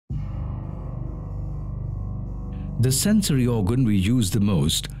The sensory organ we use the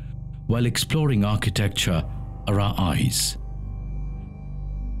most while exploring architecture are our eyes.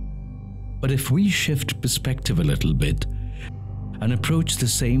 But if we shift perspective a little bit and approach the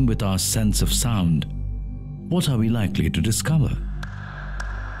same with our sense of sound, what are we likely to discover?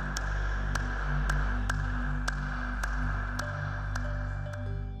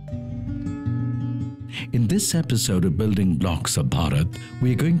 In this episode of Building Blocks of Bharat,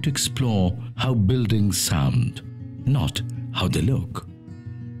 we are going to explore how buildings sound, not how they look.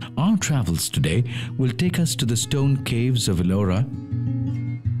 Our travels today will take us to the stone caves of Ellora,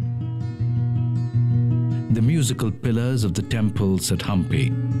 the musical pillars of the temples at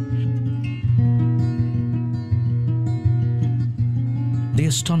Hampi, the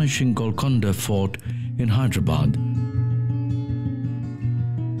astonishing Golconda Fort in Hyderabad,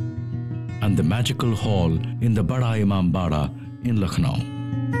 and the magical hall in the Bada Imambara in Lucknow.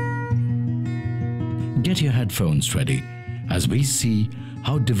 Get your headphones ready as we see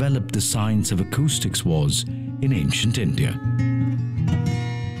how developed the science of acoustics was in ancient India.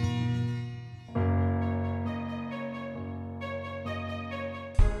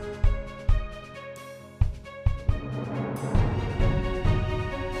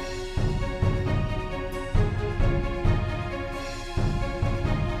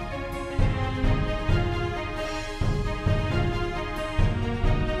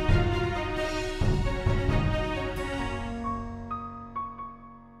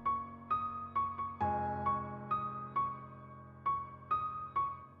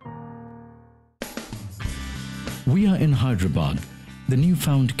 We are in Hyderabad, the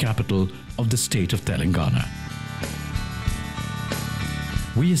newfound capital of the state of Telangana.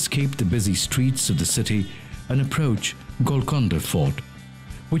 We escape the busy streets of the city and approach Golconda Fort,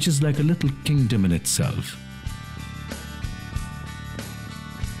 which is like a little kingdom in itself.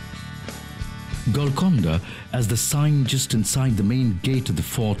 Golconda, as the sign just inside the main gate of the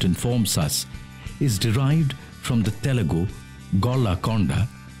fort informs us, is derived from the Telugu Golla Konda,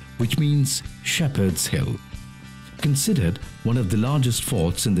 which means Shepherd's Hill. Considered one of the largest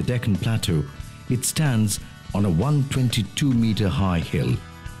forts in the Deccan Plateau, it stands on a 122-meter high hill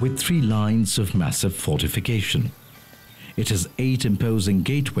with 3 lines of massive fortification. It has 8 imposing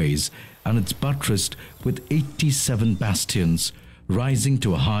gateways and it's buttressed with 87 bastions rising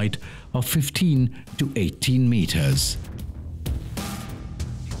to a height of 15 to 18 meters.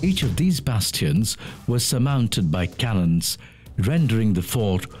 Each of these bastions was surmounted by cannons, rendering the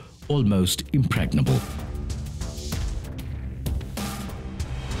fort almost impregnable.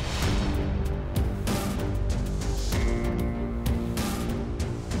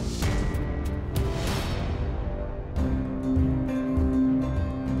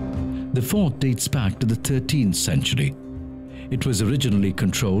 The fort dates back to the 13th century. It was originally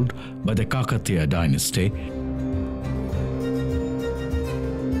controlled by the Kakatiya dynasty.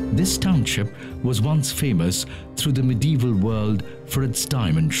 This township was once famous through the medieval world for its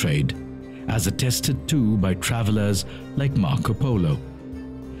diamond trade, as attested to by travelers like Marco Polo.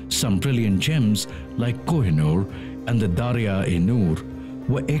 Some brilliant gems like Kohinoor and the Darya-e-Noor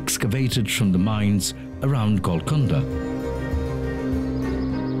were excavated from the mines around Golconda.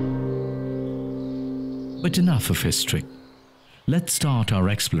 But enough of history. Let's start our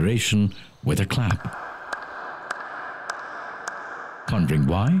exploration with a clap. Wondering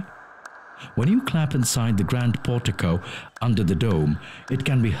why? When you clap inside the grand portico under the dome, it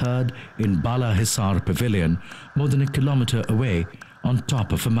can be heard in Bala Hisar Pavilion, more than a kilometer away on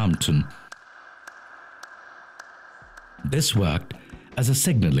top of a mountain. This worked as a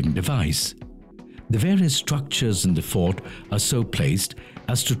signaling device. The various structures in the fort are so placed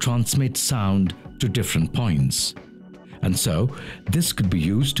as to transmit sound to different points. And so, this could be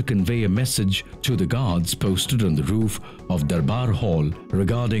used to convey a message to the guards posted on the roof of Darbar Hall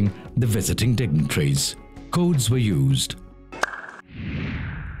regarding the visiting dignitaries. Codes were used.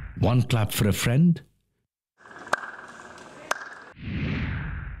 1 clap for a friend,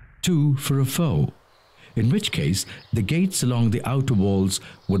 2 for a foe, in which case the gates along the outer walls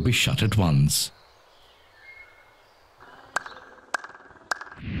would be shut at once.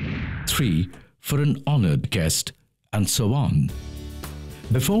 3 for an honored guest, and so on.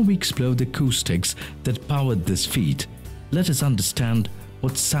 Before we explore the acoustics that powered this feat, let us understand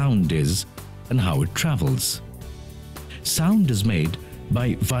what sound is and how it travels. Sound is made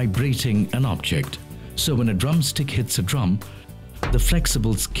by vibrating an object. So when a drumstick hits a drum, the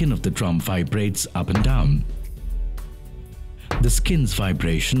flexible skin of the drum vibrates up and down. The skin's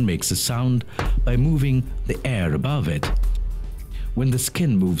vibration makes a sound by moving the air above it. When the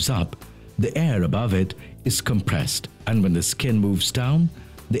skin moves up, the air above it is compressed, and when the skin moves down,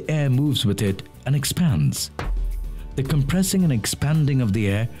 the air moves with it and expands. The compressing and expanding of the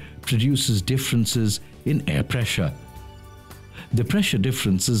air produces differences in air pressure. The pressure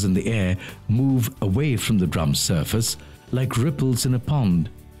differences in the air move away from the drum surface like ripples in a pond,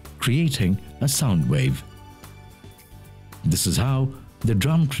 creating a sound wave. This is how the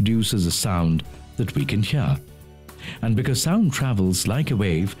drum produces a sound that we can hear. And because sound travels like a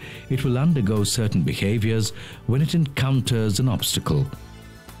wave, it will undergo certain behaviors when it encounters an obstacle.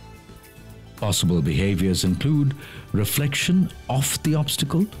 Possible behaviors include reflection off the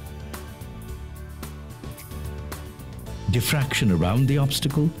obstacle, diffraction around the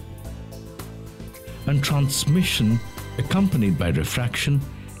obstacle, and transmission accompanied by refraction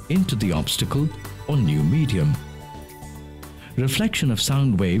into the obstacle or new medium. Reflection of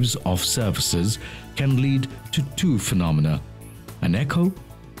sound waves off surfaces can lead to two phenomena, an echo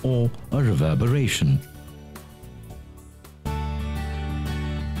or a reverberation.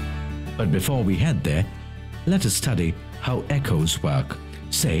 But before we head there, let us study how echoes work.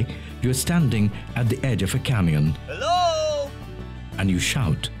 Say you're standing at the edge of a canyon. Hello! And you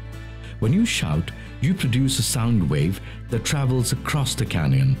shout. When you shout, you produce a sound wave that travels across the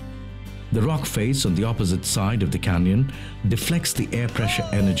canyon. The rock face on the opposite side of the canyon deflects the air pressure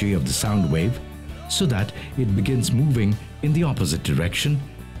energy of the sound wave so that it begins moving in the opposite direction,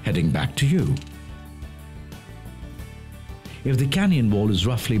 heading back to you. If the canyon wall is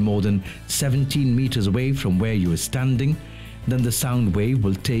roughly more than 17 meters away from where you are standing, then the sound wave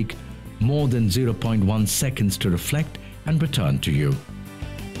will take more than 0.1 seconds to reflect and return to you.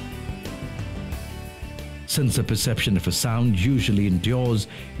 Since the perception of a sound usually endures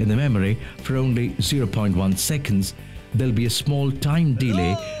in the memory for only 0.1 seconds, there'll be a small time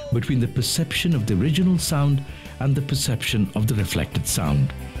delay between the perception of the original sound and the perception of the reflected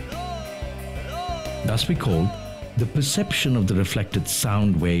sound. Thus we call the perception of the reflected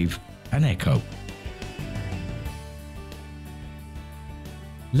sound wave an echo.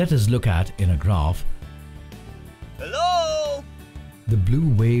 Let us look at in a graph. Hello! The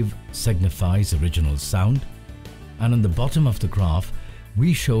blue wave signifies original sound, and on the bottom of the graph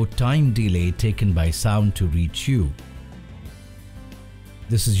we show time delay taken by sound to reach you.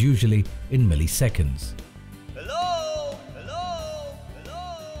 This is usually in milliseconds. Hello! Hello!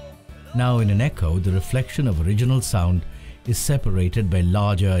 Hello! Now in an echo, the reflection of original sound is separated by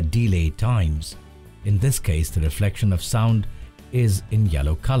larger delay times. In this case, the reflection of sound is in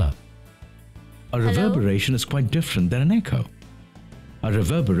yellow color. A reverberation is quite different than an echo. A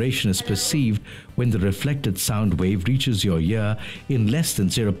reverberation is perceived when the reflected sound wave reaches your ear in less than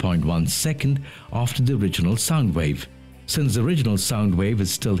 0.1 second after the original sound wave. Since the original sound wave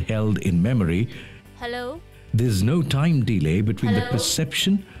is still held in memory, there is no time delay between the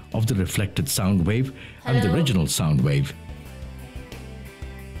perception of the reflected sound wave and the original sound wave.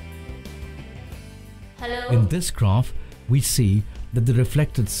 In this graph, we see that the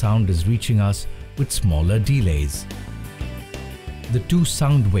reflected sound is reaching us with smaller delays. The two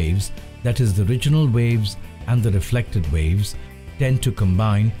sound waves, that is the original waves and the reflected waves, tend to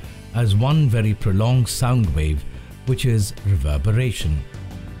combine as one very prolonged sound wave, which is reverberation.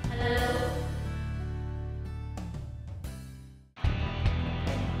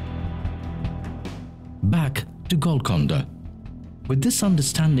 Back to Golconda. With this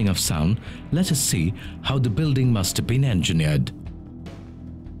understanding of sound, let us see how the building must have been engineered.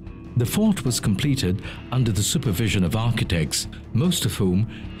 The fort was completed under the supervision of architects, most of whom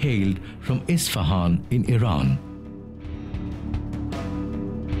hailed from Isfahan in Iran.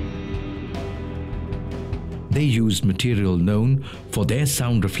 They used material known for their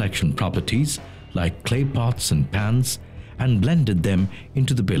sound reflection properties, like clay pots and pans, and blended them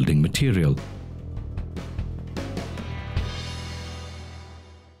into the building material.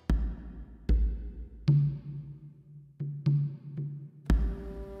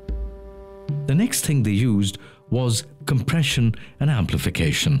 The next thing they used was compression and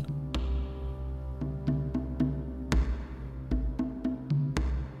amplification.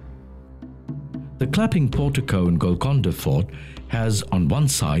 The clapping portico in Golconda Fort has on one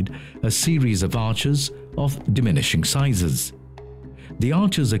side a series of arches of diminishing sizes. The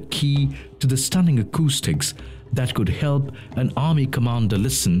arches are key to the stunning acoustics that could help an army commander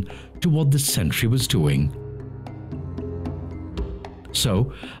listen to what the sentry was doing.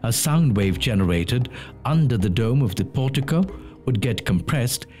 So, a sound wave generated under the dome of the portico would get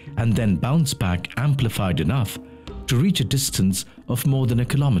compressed and then bounce back amplified enough to reach a distance of more than a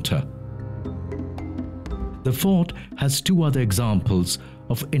kilometer. The fort has two other examples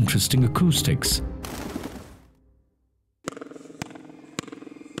of interesting acoustics.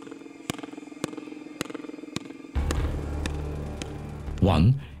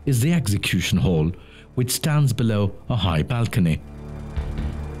 One is the execution hall, which stands below a high balcony.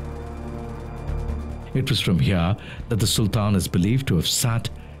 It was from here that the Sultan is believed to have sat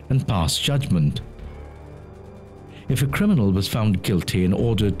and passed judgment. If a criminal was found guilty and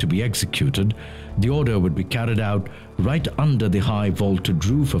ordered to be executed, the order would be carried out right under the high vaulted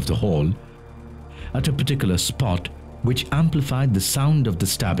roof of the hall at a particular spot, which amplified the sound of the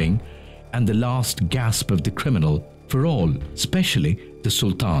stabbing and the last gasp of the criminal for all, especially the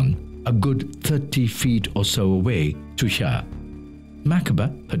Sultan, a good 30 feet or so away, to hear.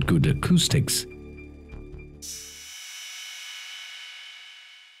 Makaba had good acoustics.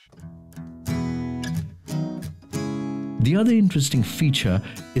 The other interesting feature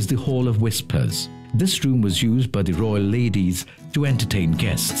is the Hall of Whispers. This room was used by the royal ladies to entertain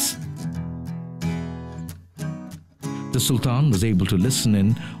guests. The Sultan was able to listen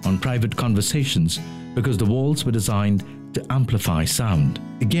in on private conversations because the walls were designed to amplify sound.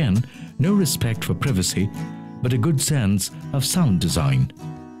 Again, no respect for privacy, but a good sense of sound design.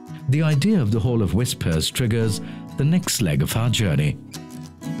 The idea of the Hall of Whispers triggers the next leg of our journey.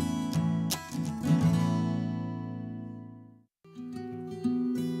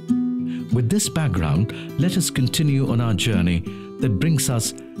 With this background, let us continue on our journey that brings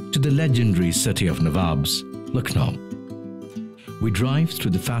us to the legendary city of Nawabs, Lucknow. We drive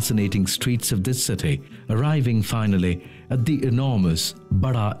through the fascinating streets of this city, arriving finally at the enormous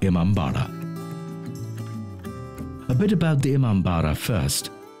Bada Imambara. A bit about the Imambara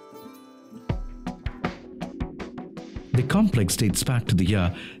first. The complex dates back to the year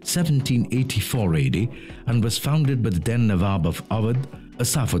 1784 AD and was founded by the then Nawab of Awadh,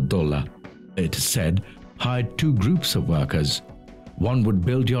 Asaf-ud-Dawla. It is said, hired two groups of workers. One would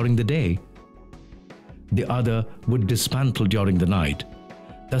build during the day, the other would dismantle during the night,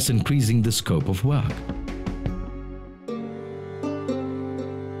 thus increasing the scope of work.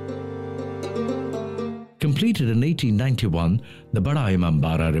 Completed in 1891, the Bada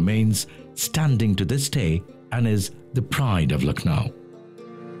Imambara remains standing to this day and is the pride of Lucknow.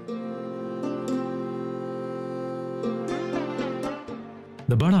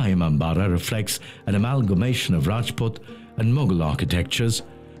 The Bada Imambara reflects an amalgamation of Rajput and Mughal architectures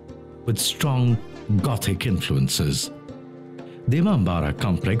with strong Gothic influences. The Imambara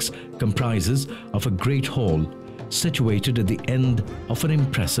complex comprises of a great hall situated at the end of an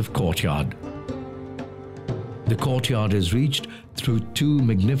impressive courtyard. The courtyard is reached through two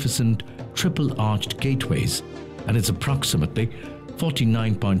magnificent triple-arched gateways and is approximately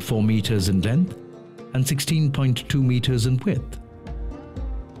 49.4 meters in length and 16.2 meters in width.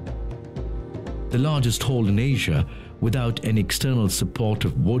 The largest hall in Asia without any external support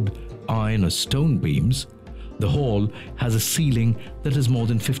of wood, iron or stone beams, the hall has a ceiling that is more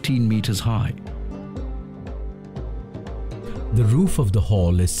than 15 meters high. The roof of the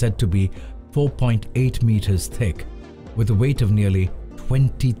hall is said to be 4.8 meters thick, with a weight of nearly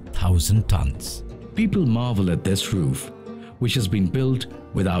 20,000 tons. People marvel at this roof, which has been built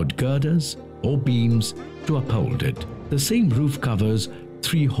without girders or beams to uphold it. The same roof covers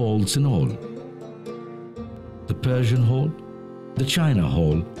 3 halls in all: the Persian Hall, the China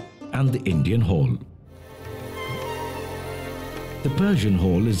Hall, and the Indian Hall. The Persian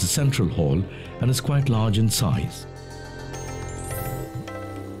Hall is the central hall and is quite large in size.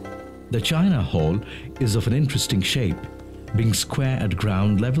 The China Hall is of an interesting shape, being square at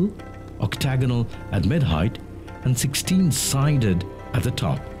ground level, octagonal at mid-height, and 16-sided at the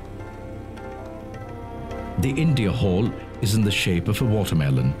top. The India Hall is in the shape of a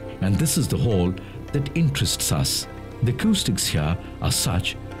watermelon, and this is the hall that interests us. The acoustics here are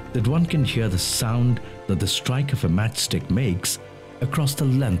such that one can hear the sound that the strike of a matchstick makes across the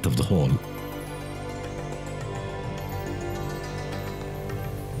length of the hall.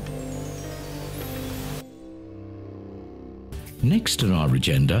 Next on our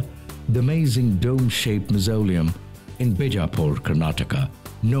agenda, the amazing dome-shaped mausoleum in Bijapur, Karnataka,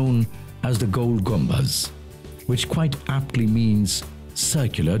 known as the Gold Gumbaz, which quite aptly means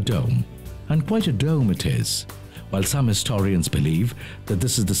circular dome. And quite a dome it is. While some historians believe that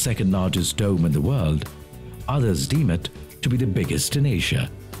this is the second largest dome in the world, others deem it to be the biggest in Asia.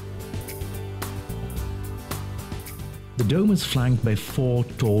 The dome is flanked by 4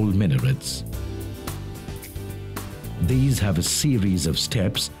 tall minarets. These have a series of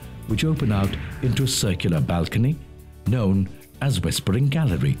steps which open out into a circular balcony known as Whispering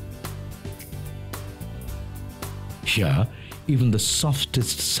Gallery. Here, even the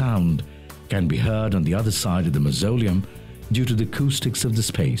softest sound can be heard on the other side of the mausoleum due to the acoustics of the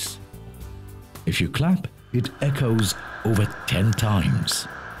space. If you clap, it echoes over 10 times.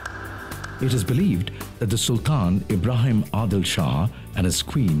 It is believed that the Sultan Ibrahim Adil Shah and his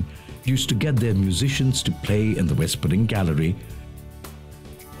queen used to get their musicians to play in the Whispering Gallery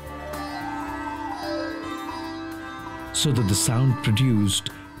so that the sound produced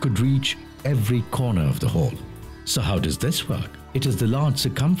could reach every corner of the hall. So how does this work? It is the large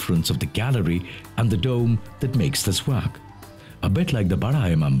circumference of the gallery and the dome that makes this work. A bit like the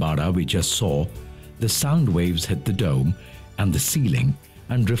Bada Imambara we just saw, the sound waves hit the dome and the ceiling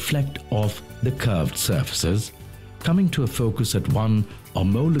and reflect off the curved surfaces, coming to a focus at one or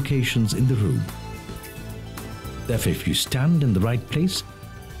more locations in the room. Therefore, if you stand in the right place,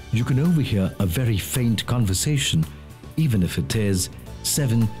 you can overhear a very faint conversation, even if it is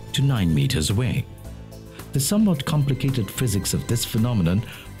 7 to 9 meters away. The somewhat complicated physics of this phenomenon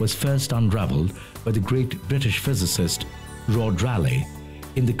was first unraveled by the great British physicist Rod Raleigh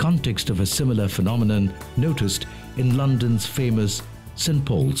in the context of a similar phenomenon noticed in London's famous St.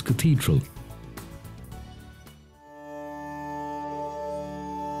 Paul's Cathedral.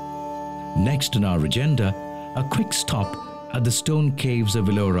 Next on our agenda, a quick stop at the stone caves of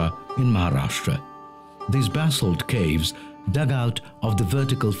Ellora in Maharashtra. These basalt caves, dug out of the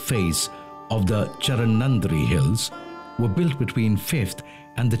vertical face of the Charanandri hills, were built between 5th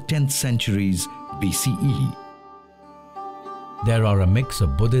and the 10th centuries BCE. There are a mix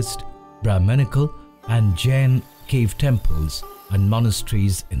of Buddhist, Brahminical and Jain cave temples and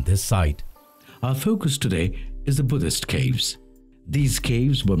monasteries in this site. Our focus today is the Buddhist caves. These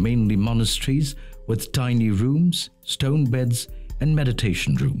caves were mainly monasteries with tiny rooms, stone beds and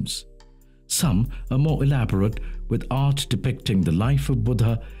meditation rooms. Some are more elaborate with art depicting the life of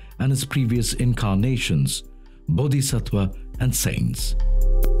Buddha and his previous incarnations, Bodhisattva and saints.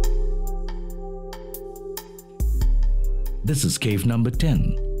 This is cave number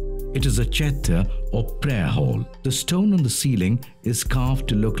 10. It is a chaitya or prayer hall. The stone on the ceiling is carved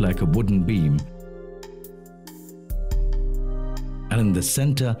to look like a wooden beam, and in the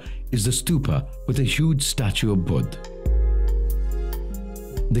center is the stupa with a huge statue of Buddha.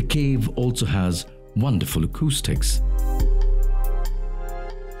 The cave also has wonderful acoustics.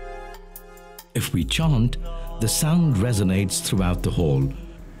 If we chant, the sound resonates throughout the hall.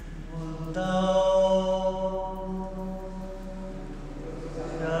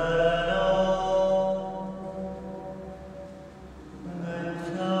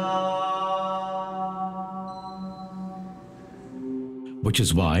 Which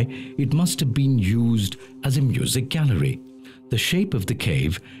is why it must have been used as a music gallery. The shape of the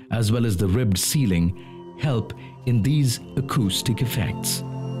cave, as well as the ribbed ceiling, help in these acoustic effects.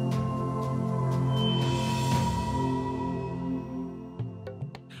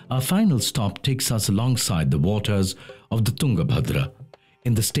 Our final stop takes us alongside the waters of the Tungabhadra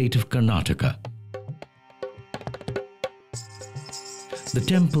in the state of Karnataka. The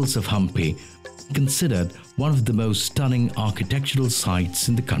temples of Hampi are considered one of the most stunning architectural sites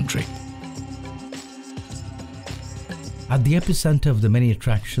in the country. At the epicenter of the many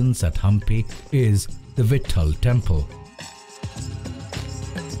attractions at Hampi is the Vitthal temple.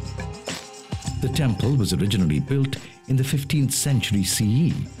 The temple was originally built in the 15th century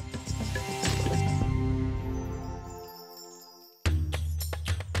CE.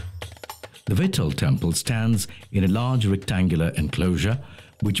 The Vitthal temple stands in a large rectangular enclosure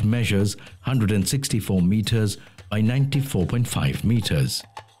which measures 164 meters by 94.5 meters.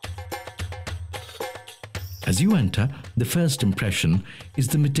 As you enter, the first impression is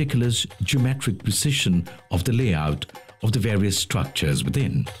the meticulous geometric precision of the layout of the various structures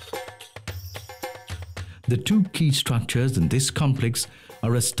within. The two key structures in this complex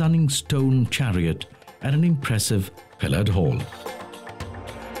are a stunning stone chariot and an impressive pillared hall.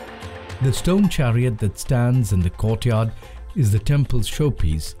 The stone chariot that stands in the courtyard is the temple's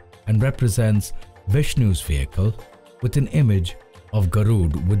showpiece and represents Vishnu's vehicle with an image of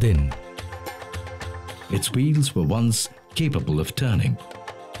Garud within. Its wheels were once capable of turning.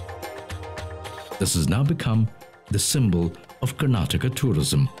 This has now become the symbol of Karnataka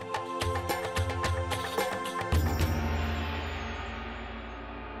tourism.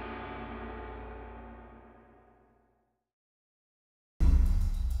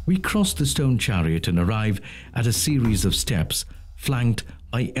 We cross the stone chariot and arrive at a series of steps flanked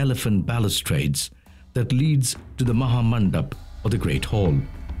by elephant balustrades that leads to the Mahamandap or the Great Hall.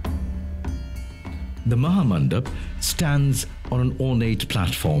 The Mahamandap stands on an ornate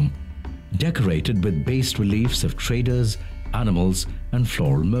platform decorated with bas reliefs of traders, animals and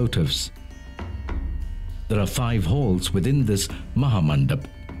floral motifs. There are 5 halls within this Mahamandap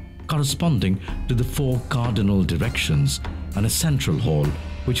corresponding to the 4 cardinal directions and a central hall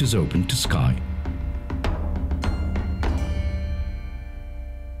which is open to sky.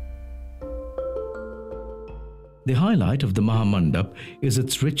 The highlight of the Mahamandap is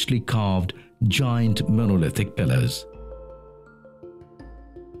its richly carved giant monolithic pillars.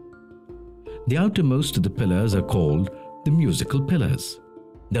 The outermost of the pillars are called the musical pillars.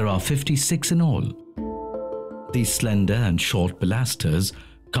 There are 56 in all. These slender and short pilasters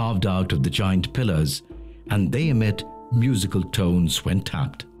carved out of the giant pillars, and they emit musical tones when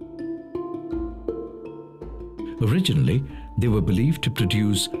tapped. Originally, they were believed to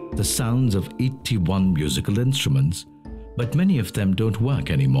produce the sounds of 81 musical instruments, but many of them don't work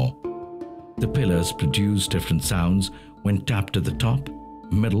anymore. The pillars produce different sounds when tapped at the top,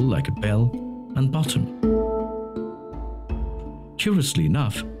 middle like a bell, and bottom. Curiously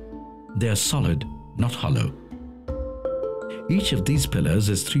enough, they are solid, not hollow. Each of these pillars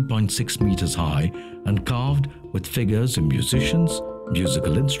is 3.6 meters high and carved with figures of musicians,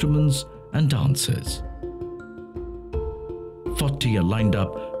 musical instruments, and dancers. 40 are lined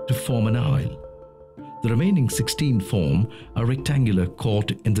up to form an aisle. The remaining 16 form a rectangular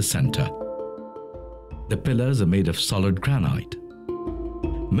court in the center. The pillars are made of solid granite.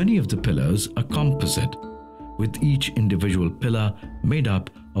 Many of the pillars are composite, with each individual pillar made up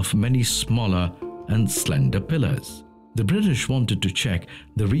of many smaller and slender pillars. The British wanted to check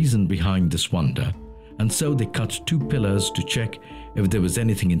the reason behind this wonder, and so they cut 2 pillars to check if there was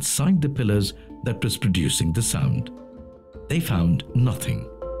anything inside the pillars that was producing the sound. They found nothing.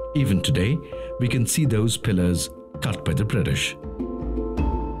 Even today, we can see those pillars cut by the British.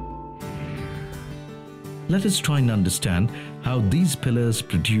 Let us try and understand how these pillars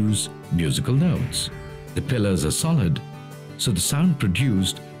produce musical notes. The pillars are solid, so the sound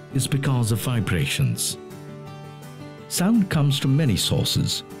produced is because of vibrations. Sound comes from many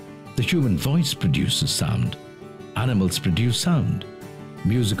sources. The human voice produces sound. Animals produce sound.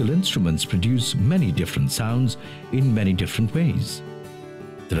 Musical instruments produce many different sounds in many different ways.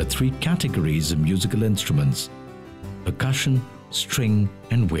 There are 3 categories of musical instruments: percussion, string,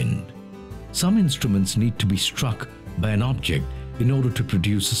 and wind. Some instruments need to be struck by an object in order to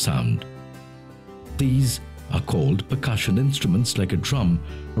produce a sound. These are called percussion instruments like a drum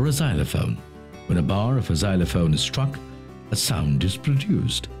or a xylophone. When a bar of a xylophone is struck, a sound is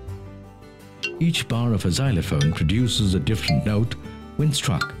produced. Each bar of a xylophone produces a different note when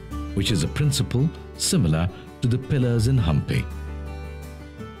struck, which is a principle similar to the pillars in Hampi.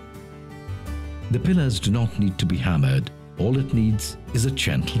 The pillars do not need to be hammered. All it needs is a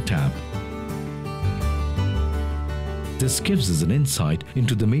gentle tap. This gives us an insight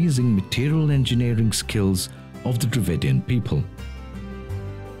into the amazing material engineering skills of the Dravidian people.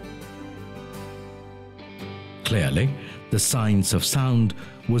 Clearly, the science of sound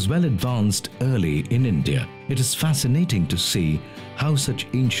was well advanced early in India. It is fascinating to see how such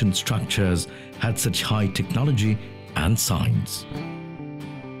ancient structures had such high technology and science.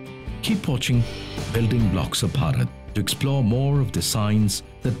 Keep watching Building Blocks of Bharat to explore more of the science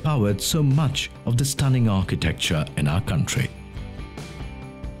that powered so much of the stunning architecture in our country.